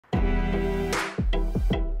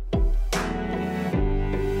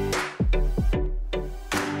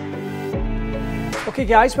Okay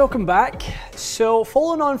guys, welcome back. So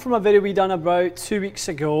following on from a video we done about 2 weeks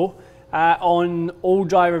ago on old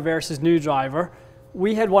driver versus new driver,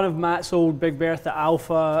 we had one of Matt's old Big Bertha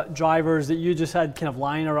Alpha drivers that you just had kind of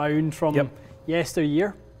lying around from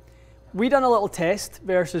yesteryear. We done a little test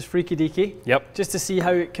versus Freaky Deaky, just to see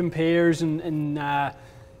how it compares and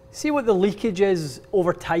see what the leakage is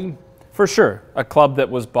over time. For sure, a club that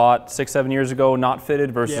was bought 6-7 years ago, not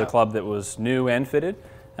fitted, versus a club that was new and fitted.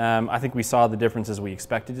 I think we saw the differences we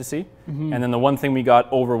expected to see. And then the one thing we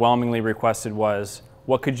got overwhelmingly requested was,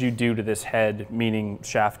 what could you do to this head, meaning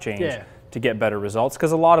shaft change, to get better results?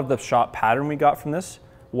 Because a lot of the shot pattern we got from this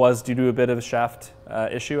was due to a bit of a shaft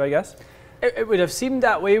issue, I guess. It would have seemed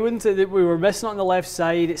that way, wouldn't it? That we were missing it on the left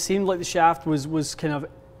side. It seemed like the shaft was kind of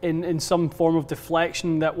in some form of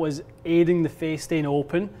deflection that was aiding the face staying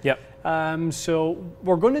open. So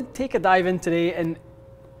we're going to take a dive in today and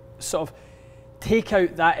sort of take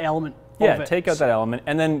out that element. Take out that element,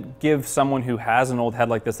 and then give someone who has an old head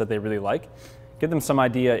like this that they really like, give them some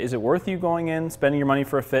idea, is it worth you going in, spending your money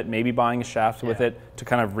for a fit, maybe buying a shaft with it to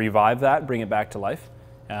kind of revive that, bring it back to life.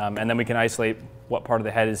 And then we can isolate what part of the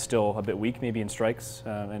head is still a bit weak, maybe in strikes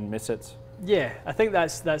and mishits. Yeah, I think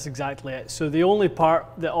that's exactly it. So the only part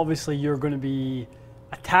that obviously you're going to be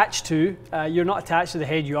attached to, you're not attached to the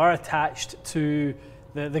head, you are attached to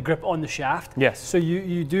the grip on the shaft. Yes. So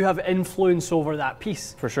you do have influence over that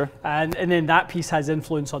piece. For sure. And then that piece has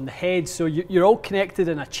influence on the head. So you're all connected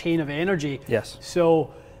in a chain of energy. Yes.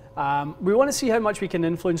 So we want to see how much we can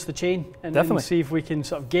influence the chain and see if we can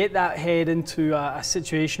sort of get that head into a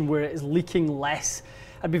situation where it is leaking less.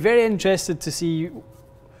 I'd be very interested to see,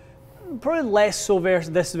 probably less so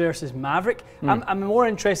this versus Maverick. I'm more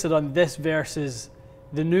interested on this versus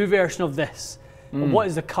the new version of this. What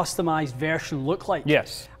does the customized version look like?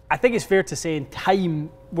 Yes. I think it's fair to say in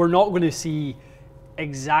time, we're not going to see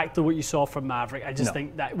exactly what you saw from Maverick. I just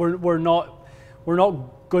think that we're not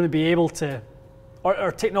going to be able to,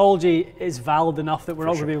 our technology is valid enough that we're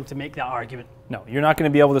not going to be able to make that argument. No, you're not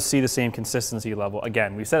going to be able to see the same consistency level.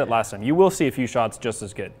 Again, we said it last time. You will see a few shots just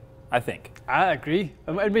as good, I think. I agree.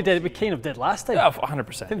 And we kind of did last time. Yeah,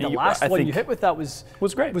 100%. I think the last one you hit with that was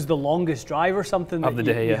great. Was the longest drive or something of that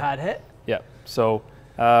the day, you had hit. Yeah. So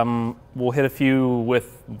we'll hit a few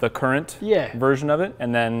with the current version of it,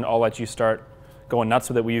 and then I'll let you start going nuts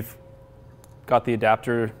so that we've got the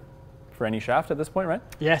adapter for any shaft at this point, right?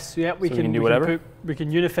 Yes, yeah, we can do whatever. We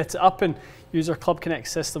can unifit it up and use our Club Connect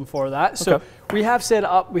system for that. So we have set it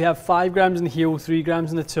up, we have 5 grams in the heel, 3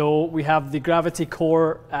 grams in the toe. We have the gravity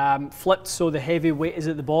core flipped so the heavy weight is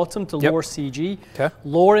at the bottom to lower CG.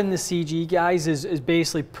 Lowering the CG, guys, is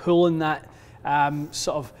basically pulling that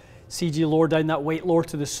sort of CG lower down, that weight lower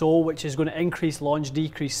to the sole, which is going to increase launch,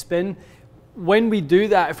 decrease spin. When we do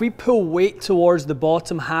that, if we pull weight towards the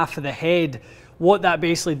bottom half of the head, what that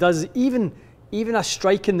basically does is even a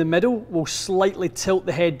strike in the middle will slightly tilt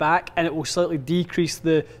the head back, and it will slightly decrease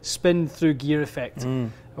the spin through gear effect.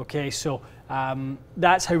 Okay, so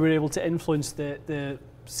that's how we're able to influence the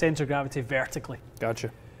center of gravity vertically. Gotcha.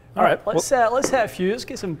 All right, let's hit a few. Let's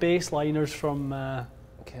get some baseliners from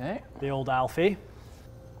the old Alfie.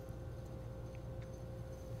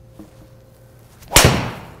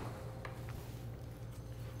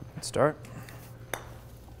 Let's start.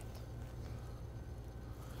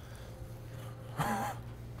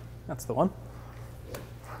 That's the one.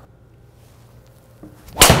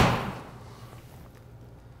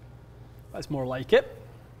 That's more like it.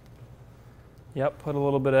 Yep, put a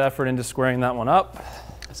little bit of effort into squaring that one up.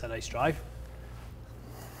 That's a nice drive.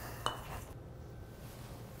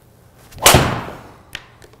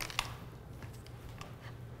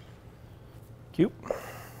 Cute.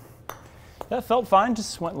 That felt fine,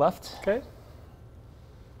 just went left. Okay.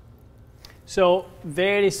 So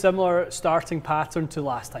very similar starting pattern to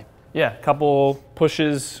last time. Yeah, a couple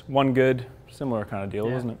pushes, one good, similar kind of deal,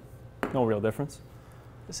 wasn't it? No real difference.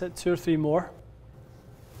 Let's hit 2 or 3 more.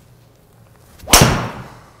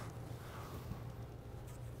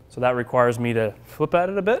 So that requires me to flip at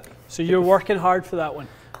it a bit. So you're working hard for that one.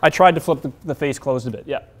 I tried to flip the face closed a bit,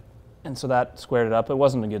 and so that squared it up. It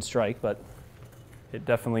wasn't a good strike, but it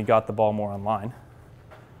definitely got the ball more online.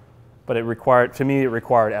 But it required, to me, it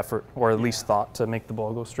required effort, or at least thought, to make the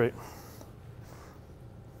ball go straight.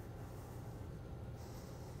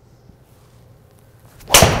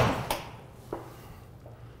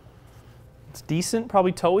 It's decent,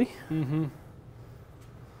 probably toey.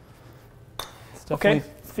 It's definitely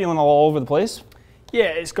feeling all over the place. Yeah,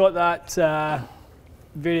 it's got that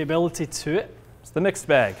variability to it. It's the mixed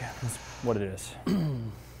bag, is what it is.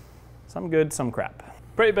 Some good, some crap.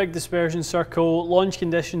 Pretty big dispersion circle. Launch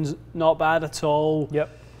conditions not bad at all. Yep.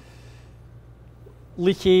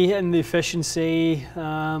 leaky in the efficiency.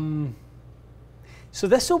 So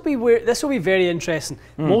this will be very interesting.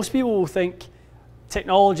 Most people will think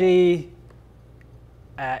technology,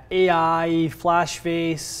 AI, flash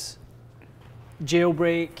face,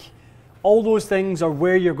 jailbreak, all those things are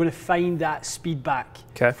where you're going to find that speed back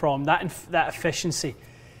from, that efficiency.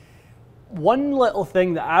 One little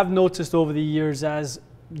thing that I've noticed over the years is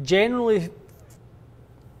generally,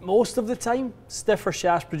 most of the time, stiffer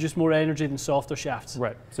shafts produce more energy than softer shafts.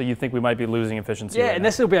 Right. So you think we might be losing efficiency? Yeah, right and now.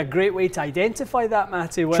 this will be a great way to identify that,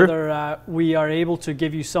 Matty, whether we are able to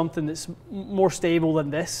give you something that's more stable than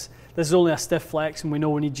this. This is only a stiff flex, and we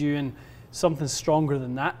know we need you in something stronger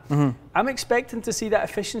than that. I'm expecting to see that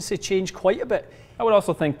efficiency change quite a bit. I would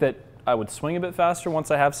also think that I would swing a bit faster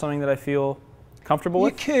once I have something that I feel comfortable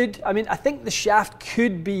with. You could. I mean, I think the shaft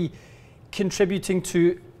could be contributing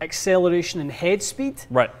to acceleration and head speed.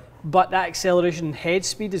 Right. But that acceleration and head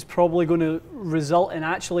speed is probably going to result in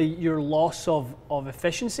actually your loss of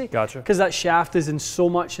efficiency. Gotcha. Because that shaft is in so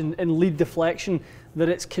much in lead deflection that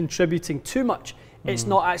it's contributing too much. It's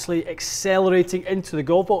not actually accelerating into the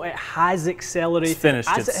golf ball. It has accelerated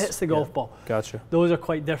as it hits the golf ball. Gotcha. Those are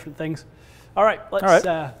quite different things. All right, let's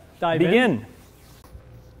dive in. Begin.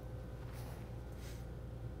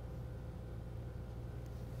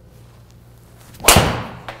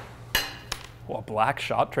 Well, black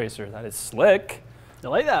shot tracer. That is slick. You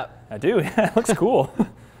like that? I do. Yeah, it looks cool.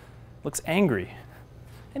 Looks angry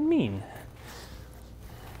and mean.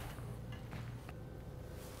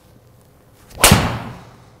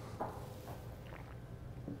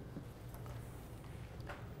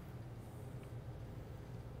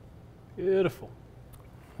 Beautiful.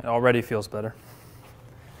 It already feels better.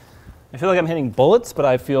 I feel like I'm hitting bullets, but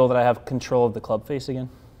I feel that I have control of the club face again.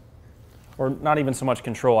 Or not even so much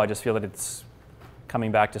control, I just feel that it's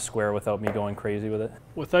coming back to square without me going crazy with it.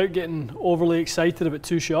 Without getting overly excited about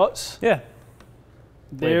two shots. Yeah.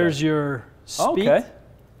 There's your speed. Okay.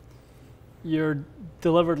 Your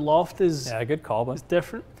delivered loft is good call, but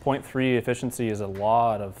different. 0.3 efficiency is a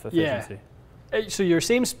lot of efficiency. Yeah. So your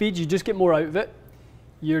same speed, you just get more out of it.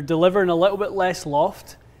 You're delivering a little bit less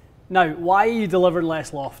loft. Now, why are you delivering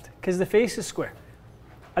less loft? Because the face is square.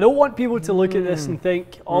 I don't want people to look at this and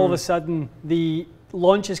think all of a sudden the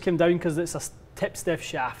launches came down because it's a tip stiff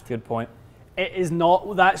shaft. Good point. It is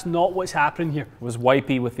not. That's not what's happening here. It was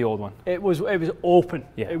wipey with the old one. It was open.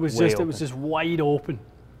 Yeah, it was open. just wide open.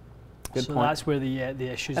 Good so point. that's where the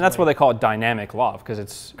issues. And that's why they call it dynamic loft, because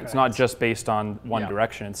it's not just based on one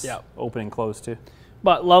direction. It's open and closed too.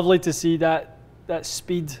 But lovely to see that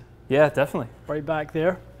speed. Yeah, definitely. Right back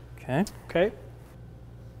there. Okay. Okay.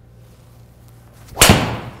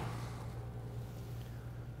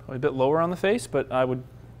 Probably a bit lower on the face, but I would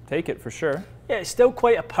take it for sure. Yeah, it's still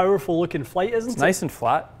quite a powerful looking flight, isn't it? It's nice and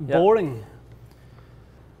flat. Boring.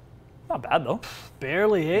 Not bad though.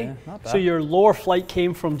 Barely, eh? Yeah, not bad. So your lower flight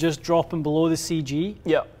came from just dropping below the CG?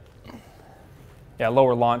 Yeah. Yeah,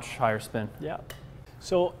 lower launch, higher spin. Yeah.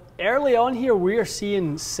 So early on here, we are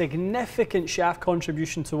seeing significant shaft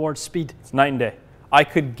contribution towards speed. It's night and day. I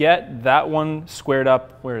could get that one squared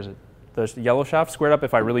up, where is it? The yellow shaft squared up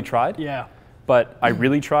if I really tried. Yeah. But I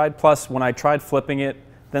really tried. Plus, when I tried flipping it,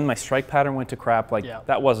 then my strike pattern went to crap. Like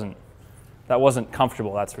that wasn't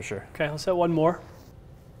comfortable, that's for sure. Okay, let's hit one more.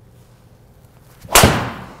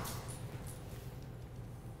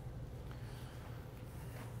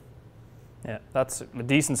 Yeah, that's a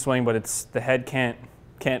decent swing, but it's the head can't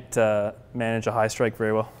manage a high strike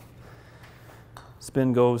very well.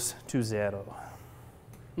 Spin goes to 0.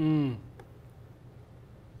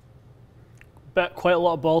 But quite a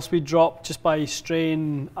lot of ball speed drop just by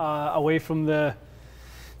straying away from the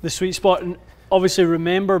sweet spot. And obviously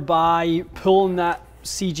remember, by pulling that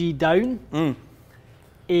CG down,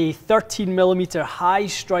 a 13mm high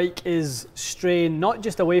strike is straying not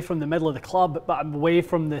just away from the middle of the club, but away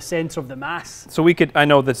from the center of the mass. So we could, I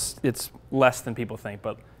know this, it's less than people think,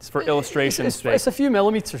 but for illustration's sake, it's a few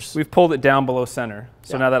millimeters. we've pulled it down below center.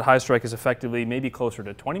 So now that high strike is effectively maybe closer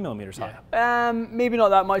to 20 millimeters high. Maybe not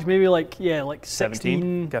that much, maybe like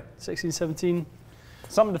 17? 16, 17.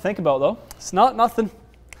 Something to think about though. It's not nothing.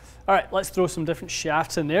 All right, let's throw some different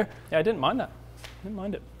shafts in there. Yeah, I didn't mind that. Didn't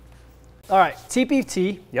mind it. All right,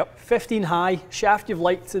 TPT. Yep. 15 high, shaft you've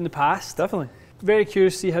liked in the past. Definitely. Very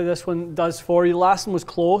curious to see how this one does for you. Last one was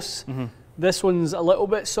close. This one's a little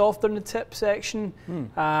bit softer in the tip section.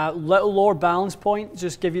 Little lower balance point,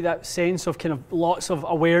 just give you that sense of kind of lots of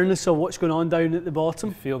awareness of what's going on down at the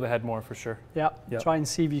bottom. Feel the head more for sure. Yep. Try and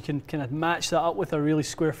see if you can kind of match that up with a really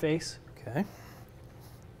square face. Okay.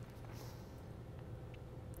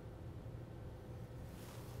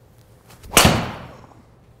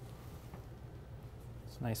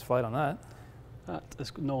 Nice flight on that. That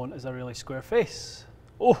is known as a really square face.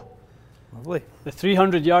 Oh, lovely. The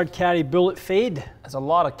 300-yard carry bullet fade. That's a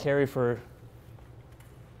lot of carry for...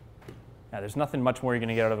 Yeah, there's nothing much more you're going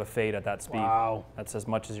to get out of a fade at that speed. Wow. That's as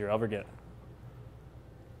much as you'll ever get.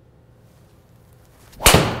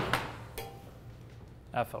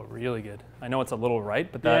 That felt really good. I know it's a little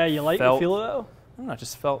right, but that yeah, you like felt, the feel of that? I don't know, it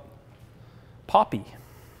just felt poppy.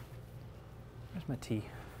 Where's my tee?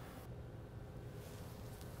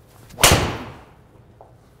 A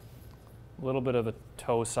little bit of a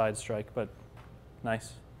toe side strike, but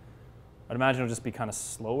nice. I'd imagine it'll just be kind of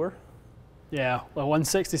slower. Yeah, like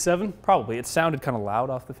 167? Probably. It sounded kind of loud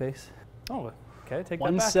off the face. Oh, okay, take that back.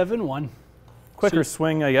 171. Quicker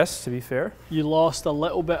swing, I guess, to be fair. You lost a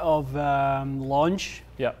little bit of launch.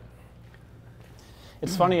 Yeah.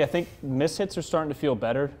 It's funny, I think mishits are starting to feel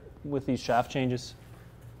better with these shaft changes.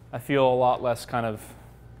 I feel a lot less kind of,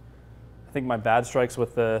 I think my bad strikes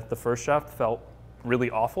with the first shaft felt really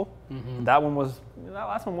awful. That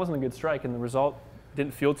last one wasn't a good strike, and the result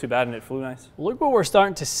didn't feel too bad, and it flew nice. Look what we're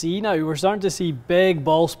starting to see now. We're starting to see big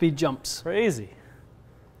ball speed jumps. Crazy.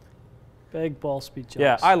 Big ball speed jumps.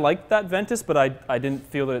 Yeah, I liked that Ventus, but I didn't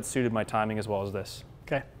feel that it suited my timing as well as this.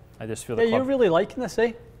 Okay. I just feel the club. You're really liking this,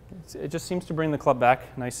 eh? It just seems to bring the club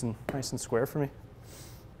back nice and square for me.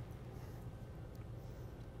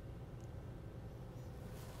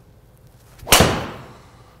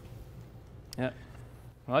 Yeah,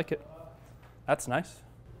 I like it. That's nice.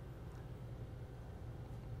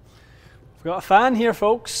 We've got a fan here,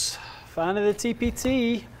 folks. Fan of the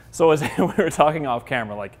TPT. So as we were talking off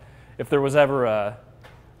camera, like if there was ever a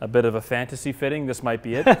bit of a fantasy fitting, this might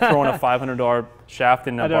be it. Throwing a $500 shaft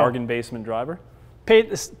in a bargain basement driver. Paint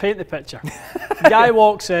the picture. Guy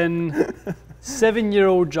walks in,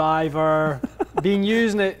 7-year-old driver, been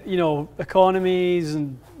using it, you know, economies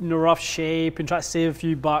and rough shape and try to save a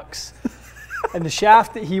few bucks. And the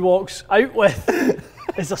shaft that he walks out with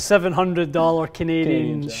is a $700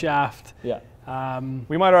 Canadian shaft. Yeah.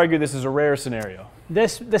 We might argue this is a rare scenario.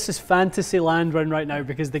 This is fantasy land right now,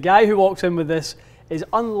 because the guy who walks in with this is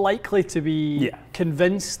unlikely to be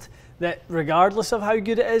convinced that regardless of how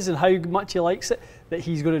good it is and how much he likes it, that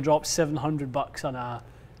he's going to drop $700 on a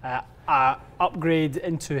upgrade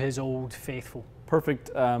into his old faithful.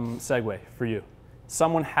 Perfect segue for you.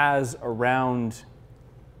 Someone has around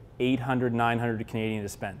 800, 900 Canadian to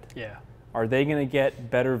spend. Yeah. Are they going to get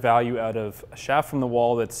better value out of a shaft from the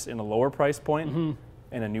wall that's in a lower price point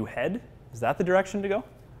and a new head? Is that the direction to go?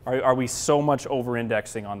 Are we so much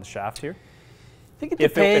over-indexing on the shaft here? I think it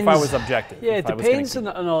depends. If I was objective. Yeah, it depends on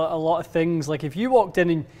a lot of things. Like if you walked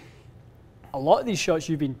in and a lot of these shots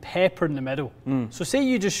you've been peppered in the middle. So say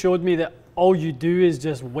you just showed me that all you do is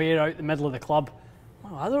just wear out the middle of the club.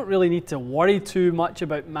 Well, I don't really need to worry too much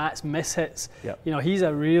about Matt's mishits. Yep. You know, he's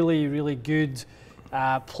a really, really good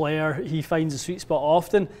player. He finds a sweet spot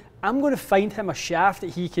often. I'm going to find him a shaft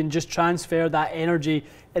that he can just transfer that energy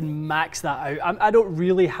and max that out. I don't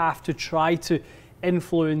really have to try to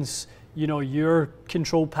influence, you know, your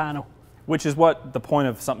control panel. Which is what the point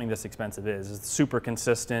of something this expensive is super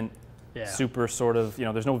consistent, super sort of, you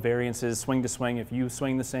know, there's no variances, swing to swing. If you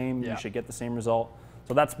swing the same, you should get the same result.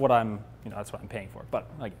 So that's what I'm paying for. But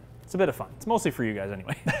like, it's a bit of fun. It's mostly for you guys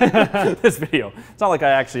anyway. This video. It's not like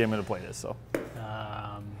I actually am going to play this. So.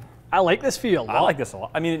 I like this feel a lot. I like this a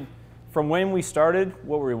lot. I mean, from when we started,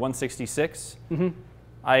 what were we, 166?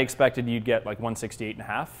 I expected you'd get like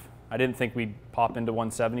 168.5. I didn't think we'd pop into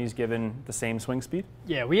 170s given the same swing speed.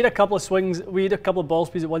 Yeah, we had a couple of swings. We had a couple of ball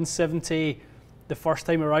speeds at 170 the first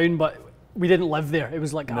time around, but we didn't live there. It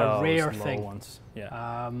was like a rare thing. Ones. Yeah,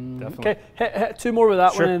 definitely. Okay, hit two more with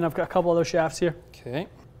that one, and I've got a couple other shafts here. Okay.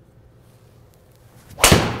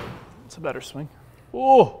 It's a better swing.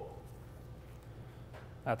 Oh!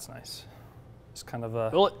 That's nice. It's kind of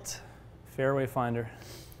a bullet fairway finder.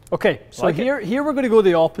 Okay, so like here we're going to go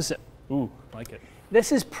the opposite. Ooh, like it.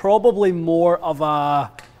 This is probably more of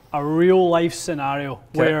a real life scenario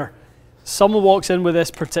where someone walks in with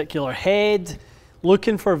this particular head,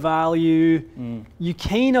 looking for value. You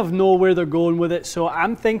kind of know where they're going with it. So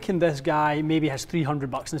I'm thinking this guy maybe has $300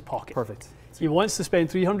 in his pocket. Perfect. He wants to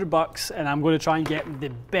spend $300, and I'm going to try and get the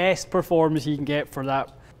best performance he can get for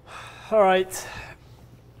that. All right.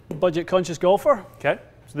 Budget conscious golfer. Okay,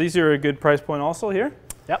 so these are a good price point also here.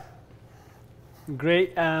 Yep.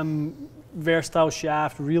 Great versatile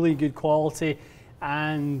shaft, really good quality,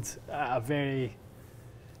 and a very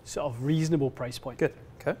sort of reasonable price point. Good.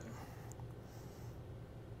 Okay.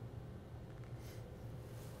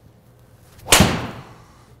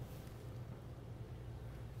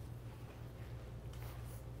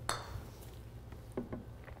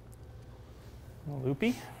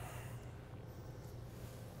 loopy.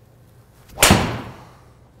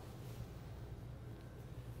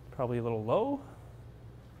 Probably a little low.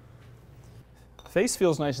 Face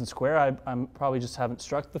feels nice and square. I'm probably just haven't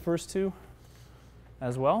struck the first two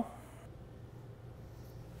as well.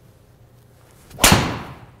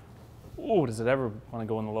 Oh, does it ever want to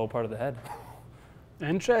go in the low part of the head?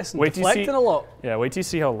 Interesting. Deflecting a lot. Yeah, wait till you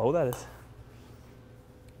see how low that is.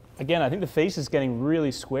 Again, I think the face is getting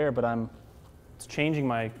really square, but it's changing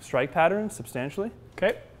my strike pattern substantially.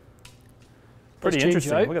 Okay. Pretty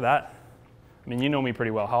interesting. Look at that. I mean, you know me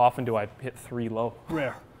pretty well. How often do I hit 3 low?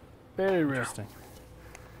 Rare. Very rare. Interesting.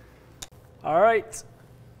 All right.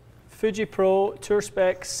 Fuji Pro Tour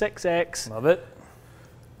Spec 6X. Love it.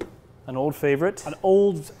 An old favorite. An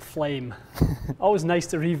old flame. Always nice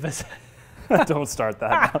to revisit. Don't start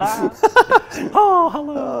that. Oh,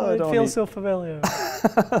 hello. It feels so familiar.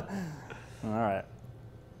 All right.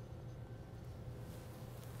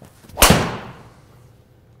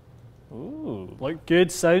 Ooh. Looked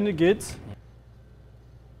good, sounded good.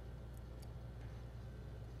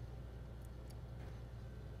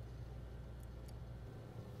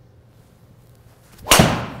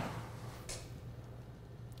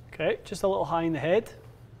 Okay, just a little high in the head.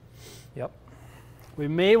 Yep. We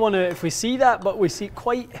may want to, if we see that, but we see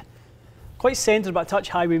quite centered but a touch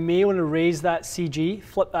high, we may want to raise that CG,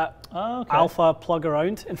 flip that alpha plug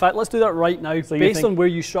around. In fact, let's do that right now, so based on where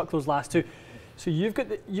you struck those last two. So you've got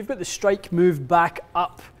the strike moved back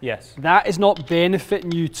up. Yes. That is not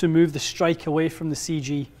benefiting you to move the strike away from the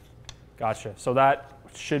CG. Gotcha. So that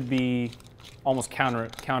should be almost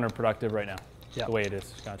counterproductive right now. Yep. The way it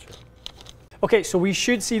is. Gotcha. Okay, so we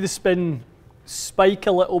should see the spin spike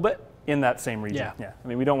a little bit. In that same region. Yeah. I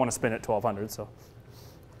mean, we don't want to spin at 1200, so.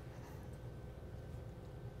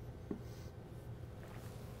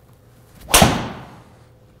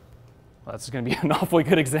 Well, that's going to be an awfully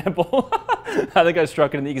good example. I think I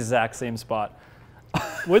struck it in the exact same spot.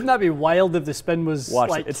 Wouldn't that be wild if the spin was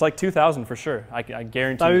Watch, it's like 2,000 for sure. I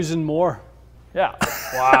guarantee. 1,000 more. Yeah.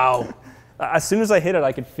 Wow. As soon as I hit it,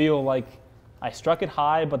 I could feel like I struck it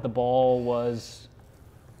high, but the ball was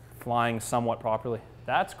flying somewhat properly.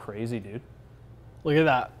 That's crazy, dude. Look at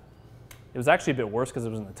that. It was actually a bit worse because it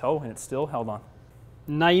was in the toe, and it still held on.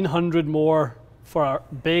 900 more for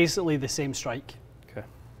basically the same strike. Okay.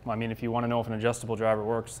 Well, I mean, if you want to know if an adjustable driver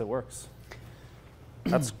works, it works.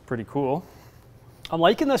 That's pretty cool. I'm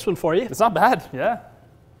liking this one for you. It's not bad, yeah.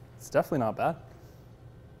 It's definitely not bad.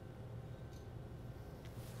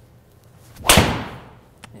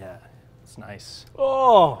 Yeah, it's nice.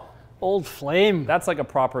 Oh, old flame. That's like a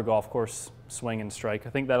proper golf course swing and strike. I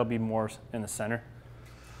think that'll be more in the center.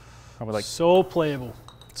 Probably like so playable.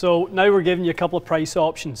 So now we're giving you a couple of price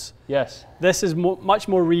options. Yes. This is much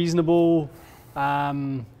more reasonable,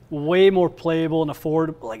 way more playable and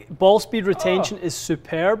affordable. Like ball speed retention is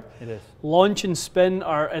superb. It is. Launch and spin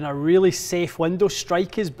are in a really safe window.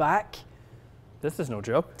 Strike is back. This is no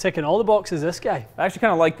joke. Ticking all the boxes, this guy. I actually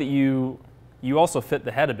kind of like that you also fit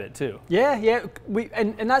the head a bit too. Yeah.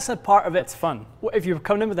 And that's a part of it. It's fun. If you're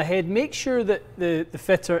coming in with the head, make sure that the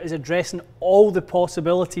fitter is addressing all the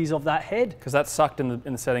possibilities of that head. Because that sucked in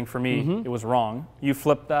the setting for me. It was wrong. You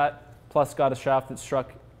flipped that, plus got a shaft that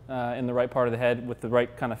struck in the right part of the head with the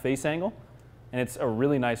right kind of face angle, and it's a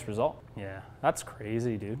really nice result. Yeah, that's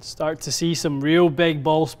crazy, dude. Start to see some real big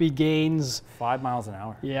ball speed gains. 5 miles an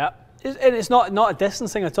hour. Yeah, and it's not a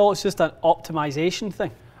distance thing at all. It's just an optimization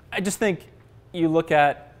thing. I just think you look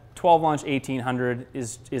at 12 launch 1800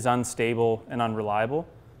 is unstable and unreliable.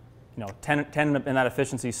 You know, 10 in that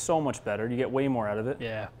efficiency is so much better. You get way more out of it.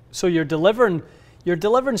 Yeah. So you're delivering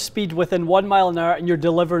speed within 1 mile an hour, and you're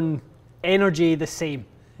delivering energy the same.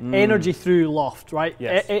 Energy through loft, right?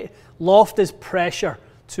 Yes. Loft is pressure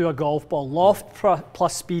to a golf ball. Loft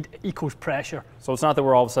plus speed equals pressure. So it's not that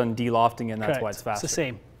we're all of a sudden de-lofting and that's Correct. why it's faster. It's the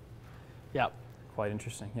same. Yeah. Quite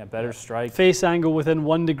interesting. Yeah, better strike. Face angle within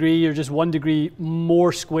 1 degree. You're just 1 degree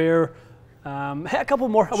more square. Hit a couple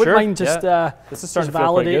more. I wouldn't mind just, this is starting to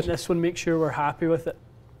feel quite validating good. this one, make sure we're happy with it.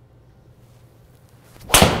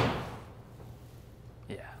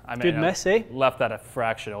 Yeah. I mean, Good miss, eh? Left that a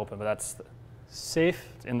fraction open, but that's safe.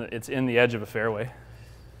 It's in the edge of a fairway.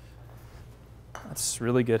 That's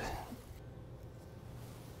really good.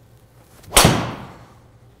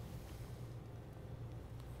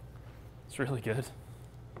 It's really good.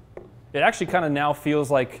 It actually kind of now feels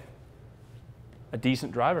like a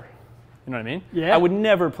decent driver. You know what I mean? Yeah. I would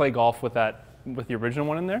never play golf with the original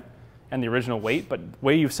one in there and the original weight, but the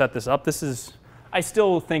way you've set this up, I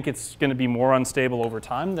still think it's going to be more unstable over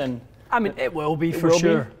time than I mean, it will be for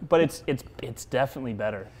sure. But it's definitely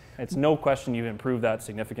better. It's no question you've improved that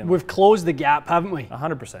significantly. We've closed the gap, haven't we?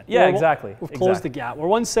 100%. Yeah, exactly. We've closed the gap. We're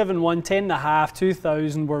 171, 10.5,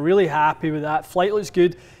 2,000. We're really happy with that. Flight looks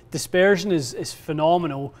good. Dispersion is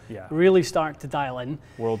phenomenal. Yeah. Really starting to dial in.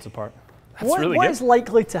 Worlds apart. What is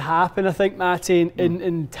likely to happen, I think, Matty,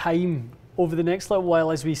 in time over the next little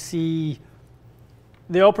while as we see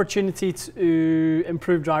the opportunity to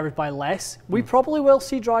improve drivers by less? We probably will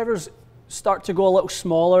see drivers start to go a little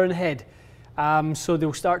smaller in head. So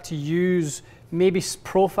they'll start to use maybe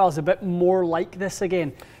profiles a bit more like this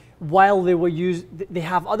again. While they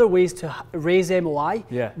have other ways to raise MOI,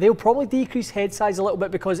 they'll probably decrease head size a little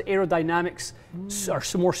bit because aerodynamics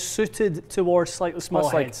are more suited towards slightly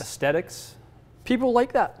smaller heads. Like aesthetics. People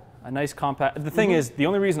like that. A nice compact. The thing is, the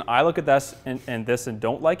only reason I look at this and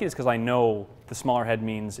don't like it is because I know the smaller head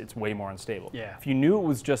means it's way more unstable. Yeah. If you knew it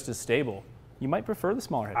was just as stable, you might prefer the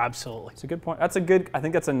smaller head. Absolutely. It's a good point. I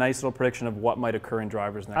think that's a nice little prediction of what might occur in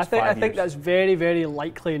drivers next 5 years. I think that's very, very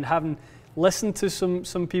likely, and having listened to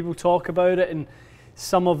some people talk about it and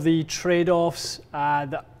some of the trade-offs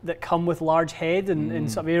that come with large head and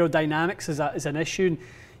sort of aerodynamics is an issue. And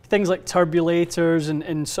things like turbulators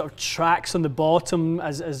and sort of tracks on the bottom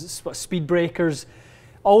as speed breakers,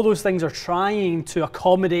 all those things are trying to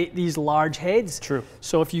accommodate these large heads. True.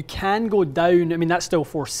 So if you can go down, I mean, that's still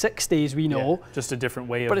 460, as we know. Yeah, just a different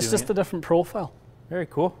way of doing it. But it's just a different profile. Very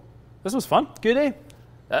cool. This was fun. Good, eh?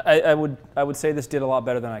 I would say this did a lot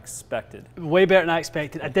better than I expected. Way better than I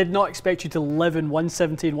expected. I did not expect you to live in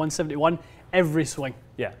 170 and 171 every swing.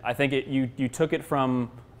 Yeah, I think you took it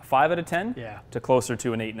from a 5 out of 10 to closer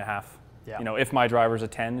to an 8.5. Yeah. You know, if my driver's a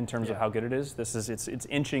 10 in terms of how good it is, it's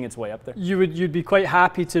inching its way up there. You'd be quite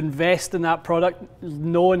happy to invest in that product,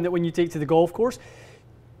 knowing that when you take it to the golf course,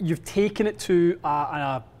 you've taken it to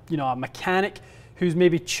a mechanic who's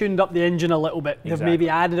maybe tuned up the engine a little bit. They've maybe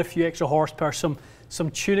added a few extra horsepower.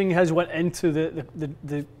 Some tuning has went into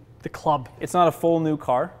the club. It's not a full new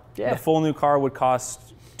car. Yeah. The full new car would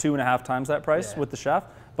cost 2.5 times that price with the shaft.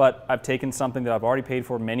 But I've taken something that I've already paid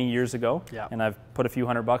for many years ago, and I've put a few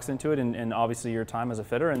 $100 into it, and obviously your time as a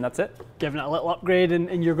fitter, and that's it. Giving it a little upgrade,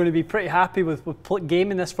 and you're going to be pretty happy with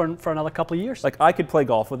gaming this for another couple of years. Like, I could play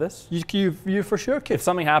golf with this. You for sure could. If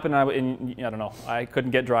something happened and I don't know, I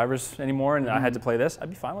couldn't get drivers anymore, and I had to play this, I'd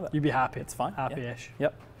be fine with it. You'd be happy. It's fine. Happy-ish.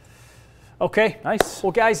 Yep. Okay. Nice.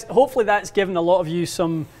 Well, guys, hopefully that's given a lot of you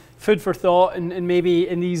some food for thought, and maybe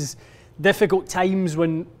in these difficult times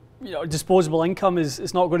when disposable income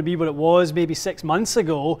is not going to be what it was maybe 6 months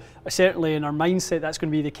ago. Certainly in our mindset, that's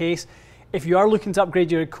going to be the case. If you are looking to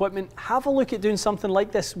upgrade your equipment, have a look at doing something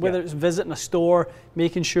like this, whether it's visiting a store,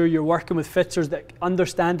 making sure you're working with fitters that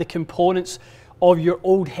understand the components of your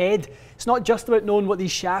old head. It's not just about knowing what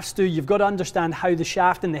these shafts do. You've got to understand how the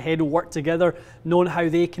shaft and the head will work together, knowing how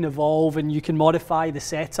they can evolve, and you can modify the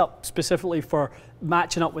setup specifically for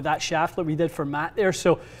matching up with that shaft like we did for Matt there.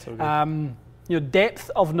 So depth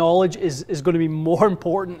of knowledge is going to be more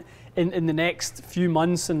important in the next few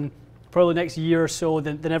months and probably next year or so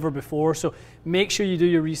than ever before. So make sure you do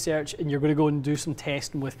your research, and you're going to go and do some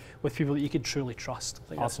testing with people that you can truly trust. I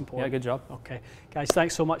think that's important. Yeah, good job. Okay. Guys,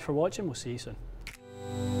 thanks so much for watching. We'll see you soon.